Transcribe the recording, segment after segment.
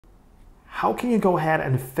how can you go ahead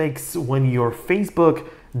and fix when your Facebook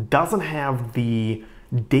doesn't have the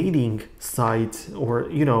dating site, or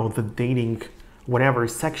the dating whatever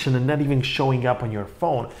section, and not even showing up on your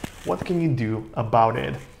phone? What can you do about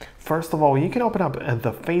it? First of all, you can open up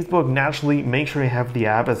the Facebook. Naturally, make sure you have the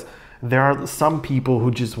app, as there are some people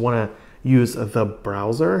who just want to use the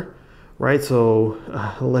browser, right? So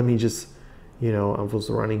let me just, I was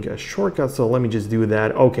running a shortcut, so let me just do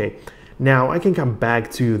that. Okay, now I can come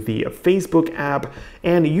back to the Facebook app,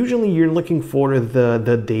 and usually you're looking for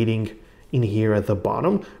the dating in here at the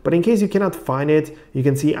bottom, but in case you cannot find it, you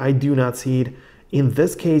can see I do not see it. In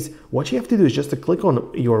this case, what you have to do is just to click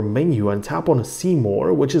on your menu and tap on see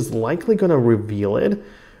more, which is likely going to reveal it,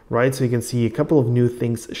 right? So you can see a couple of new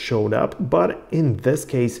things showed up, but in this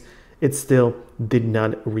case, it still did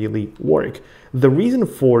not really work. The reason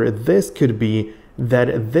for this could be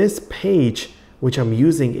that this page, which I'm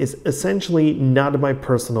using, is essentially not my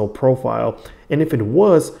personal profile. And if it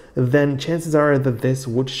was, then chances are that this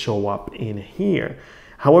would show up in here.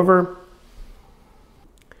 However,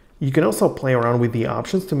 you can also play around with the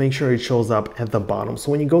options to make sure it shows up at the bottom. So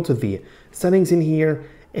when you go to the settings in here,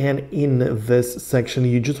 and in this section,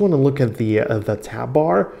 you just want to look at the tab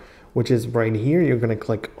bar, which is right here. You're going to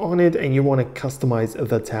click on it, and you want to customize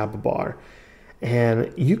the tab bar.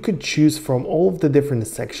 And you could choose from all of the different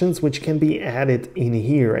sections which can be added in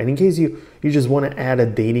here. And in case you just want to add a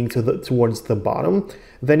dating towards the bottom,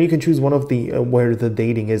 then you can choose one of the where the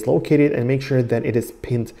dating is located, and make sure that it is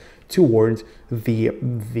pinned towards the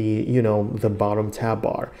bottom tab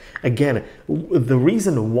bar. Again, the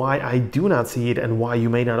reason why I do not see it, and why you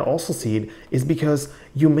may not also see it, is because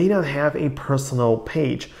you may not have a personal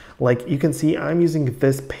page. Like you can see, I'm using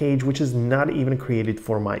this page, which is not even created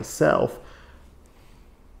for myself.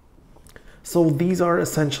 So these are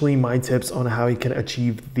essentially my tips on how you can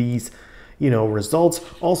achieve these results.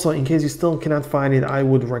 Also, in case you still cannot find it, I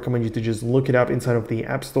would recommend you to just look it up inside of the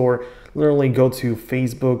App Store. Literally go to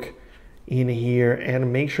Facebook in here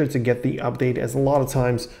and make sure to get the update, as a lot of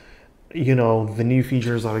times, the new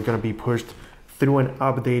features are going to be pushed through an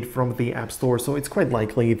update from the App Store. So it's quite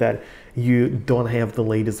likely that you don't have the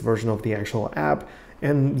latest version of the actual app.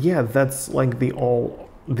 And yeah, that's like the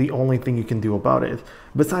only thing you can do about it.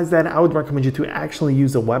 Besides that, I would recommend you to actually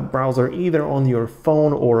use a web browser, either on your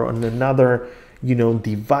phone or on another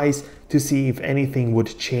device, to see if anything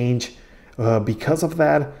would change because of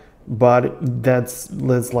that. But that's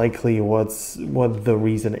less likely what the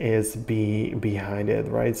reason is behind it,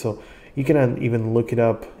 right? So you can even look it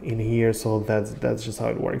up in here. So that's just how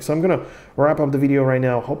it works. So I'm gonna wrap up the video right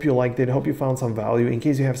now. Hope you liked it. Hope you found some value. In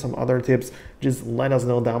case you have some other tips, just let us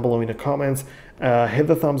know down below in the comments. Hit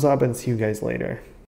the thumbs up, and see you guys later.